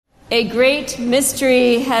A great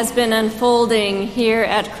mystery has been unfolding here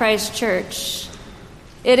at Christ Church.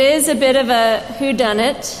 It is a bit of a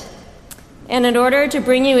whodunit, and in order to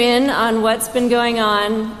bring you in on what's been going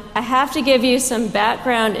on, I have to give you some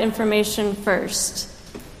background information first.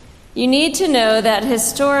 You need to know that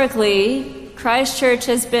historically, Christ Church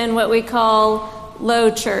has been what we call low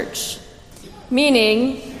church,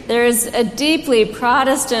 meaning there is a deeply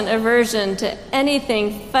Protestant aversion to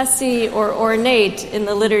anything fussy or ornate in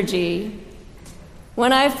the liturgy.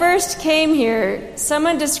 When I first came here,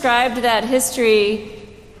 someone described that history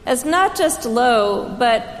as not just low,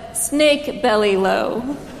 but snake belly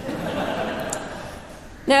low.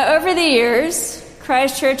 Now, over the years,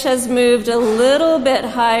 Christ Church has moved a little bit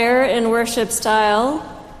higher in worship style,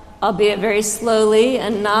 albeit very slowly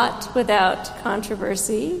and not without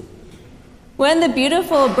controversy. When the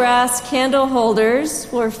beautiful brass candle holders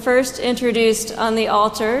were first introduced on the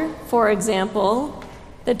altar, for example,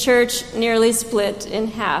 the church nearly split in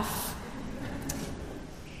half.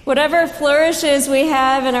 Whatever flourishes we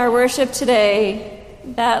have in our worship today,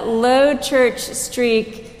 that low church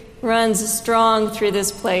streak runs strong through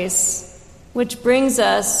this place, which brings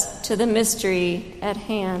us to the mystery at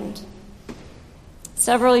hand.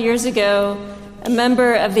 Several years ago, a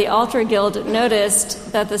member of the Altar Guild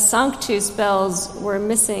noticed that the Sanctus bells were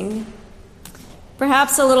missing.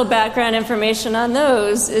 Perhaps a little background information on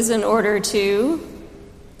those is in order too.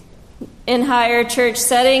 In higher church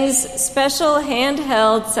settings, special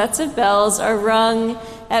handheld sets of bells are rung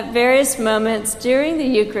at various moments during the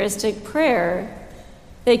Eucharistic prayer.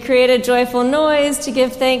 They create a joyful noise to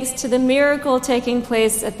give thanks to the miracle taking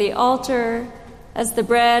place at the altar as the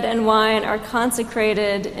bread and wine are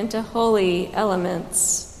consecrated into holy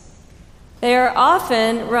elements. They are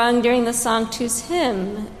often rung during the Sanctus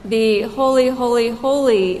hymn, the Holy, Holy,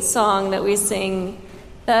 Holy song that we sing,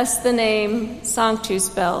 thus the name Sanctus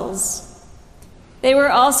bells. They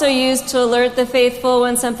were also used to alert the faithful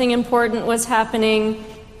when something important was happening,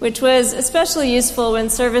 which was especially useful when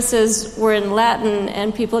services were in Latin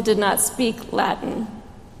and people did not speak Latin.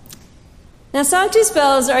 Now, Sanctus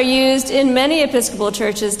bells are used in many Episcopal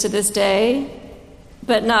churches to this day,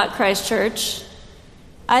 but not Christ Church.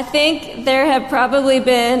 I think there have probably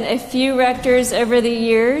been a few rectors over the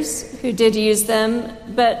years who did use them,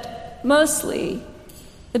 but mostly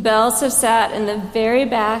the bells have sat in the very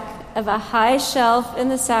back of a high shelf in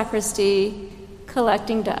the sacristy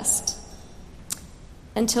collecting dust.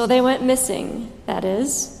 Until they went missing, that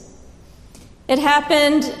is. It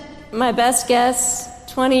happened, my best guess,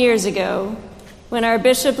 20 years ago, when our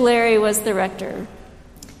Bishop Larry was the rector.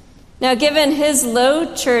 Now, given his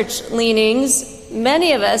low church leanings,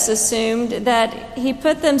 many of us assumed that he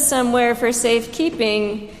put them somewhere for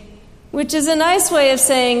safekeeping, which is a nice way of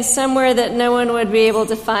saying somewhere that no one would be able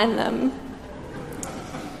to find them.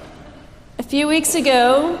 A few weeks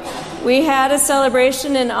ago, we had a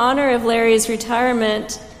celebration in honor of Larry's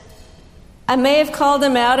retirement. I may have called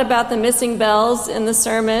him out about the missing bells in the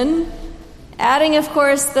sermon, adding, of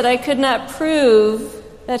course, that I could not prove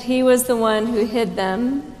that he was the one who hid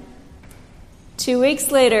them. 2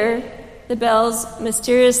 weeks later, the bells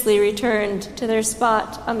mysteriously returned to their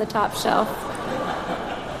spot on the top shelf.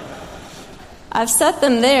 I've set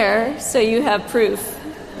them there, so you have proof.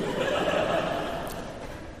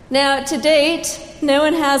 Now, to date, no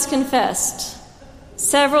one has confessed.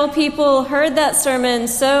 Several people heard that sermon,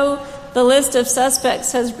 so the list of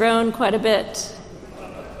suspects has grown quite a bit,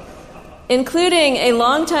 including a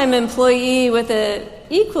longtime employee with an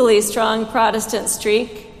equally strong Protestant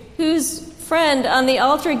streak, whose friend on the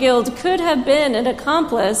Altar Guild could have been an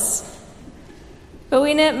accomplice, but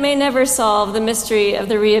we may never solve the mystery of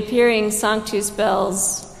the reappearing Sanctus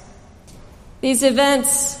bells. These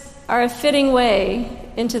events are a fitting way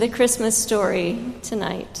into the Christmas story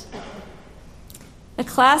tonight. A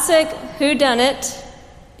classic whodunit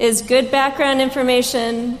is good background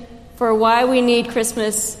information for why we need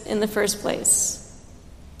Christmas in the first place.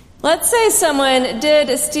 Let's say someone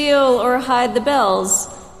did steal or hide the bells.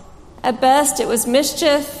 At best, it was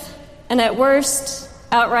mischief, and at worst,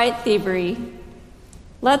 outright thievery.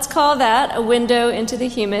 Let's call that a window into the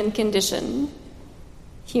human condition.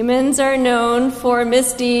 Humans are known for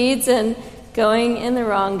misdeeds and going in the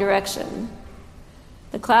wrong direction.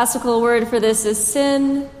 The classical word for this is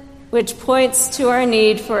sin, which points to our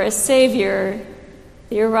need for a Savior,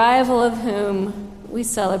 the arrival of whom we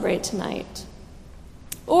celebrate tonight.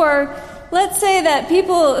 Or let's say that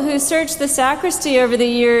people who searched the sacristy over the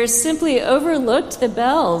years simply overlooked the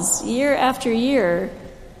bells year after year.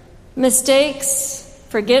 Mistakes,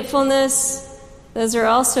 forgetfulness, those are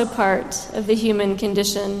also part of the human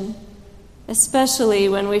condition. especially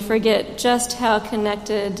when we forget just how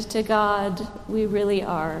connected to God we really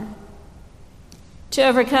are. To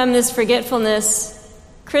overcome this forgetfulness,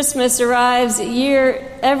 Christmas arrives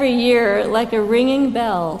every year like a ringing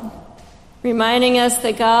bell, reminding us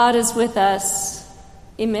that God is with us,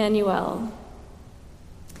 Emmanuel.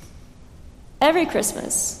 Every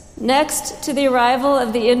Christmas, next to the arrival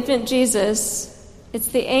of the infant Jesus, it's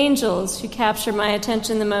the angels who capture my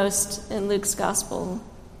attention the most in Luke's gospel.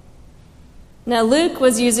 Now, Luke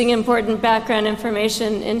was using important background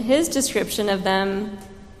information in his description of them,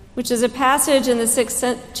 which is a passage in the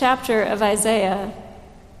 6th chapter of Isaiah.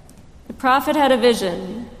 The prophet had a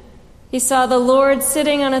vision. He saw the Lord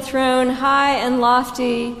sitting on a throne high and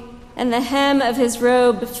lofty, and the hem of his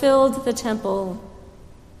robe filled the temple.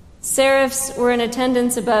 Seraphs were in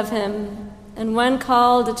attendance above him, and one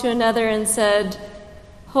called to another and said,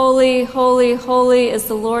 "Holy, holy, holy is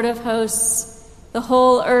the Lord of hosts. The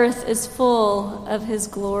whole earth is full of his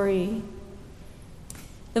glory."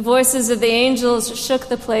 The voices of the angels shook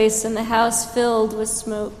the place, and the house filled with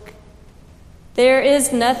smoke. There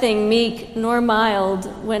is nothing meek nor mild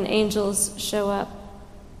when angels show up.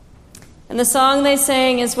 And the song they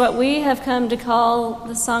sang is what we have come to call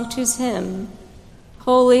the Sanctus hymn.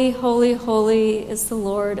 Holy, holy, holy is the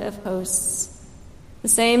Lord of hosts. The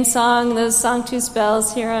same song those Sanctus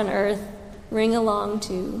bells here on earth ring along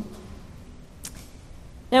to.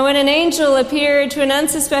 Now, when an angel appeared to an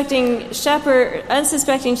unsuspecting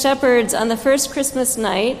shepherds on the first Christmas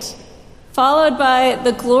night, followed by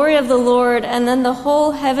the glory of the Lord and then the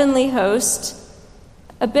whole heavenly host,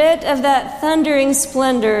 a bit of that thundering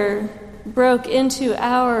splendor broke into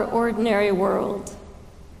our ordinary world.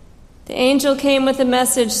 The angel came with a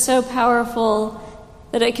message so powerful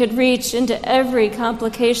that it could reach into every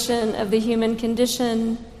complication of the human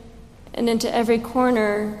condition and into every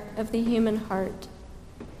corner of the human heart.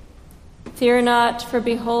 Fear not, for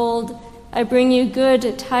behold, I bring you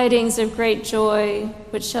good tidings of great joy,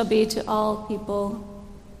 which shall be to all people.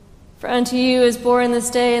 For unto you is born this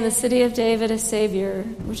day in the city of David a Savior,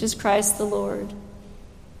 which is Christ the Lord.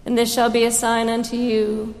 And this shall be a sign unto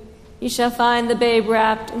you. You shall find the babe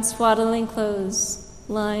wrapped in swaddling clothes,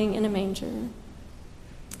 lying in a manger.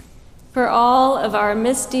 For all of our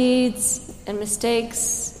misdeeds and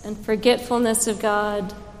mistakes and forgetfulness of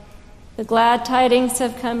God, the glad tidings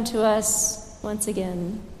have come to us once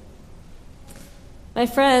again. My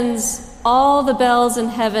friends, all the bells in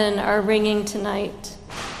heaven are ringing tonight,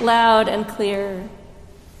 loud and clear.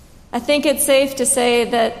 I think it's safe to say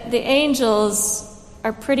that the angels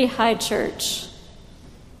are pretty high church.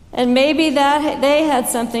 And maybe that they had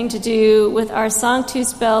something to do with our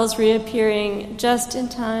Sanctus bells reappearing just in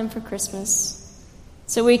time for Christmas,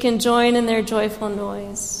 so we can join in their joyful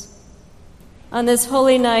noise. On this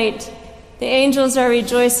holy night, the angels are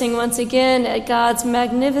rejoicing once again at God's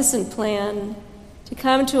magnificent plan to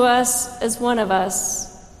come to us as one of us,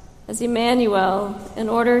 as Emmanuel, in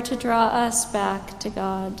order to draw us back to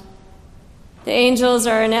God. The angels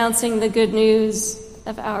are announcing the good news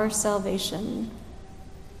of our salvation.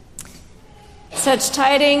 Such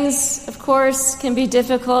tidings, of course, can be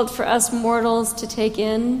difficult for us mortals to take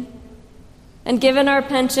in, and given our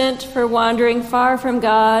penchant for wandering far from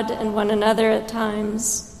God and one another at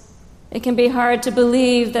times, it can be hard to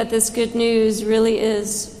believe that this good news really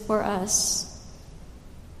is for us.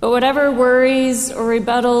 But whatever worries or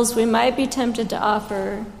rebuttals we might be tempted to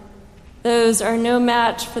offer, those are no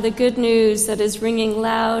match for the good news that is ringing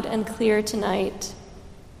loud and clear tonight.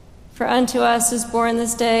 For unto us is born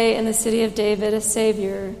this day in the city of David a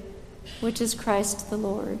Savior, which is Christ the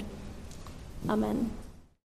Lord. Amen.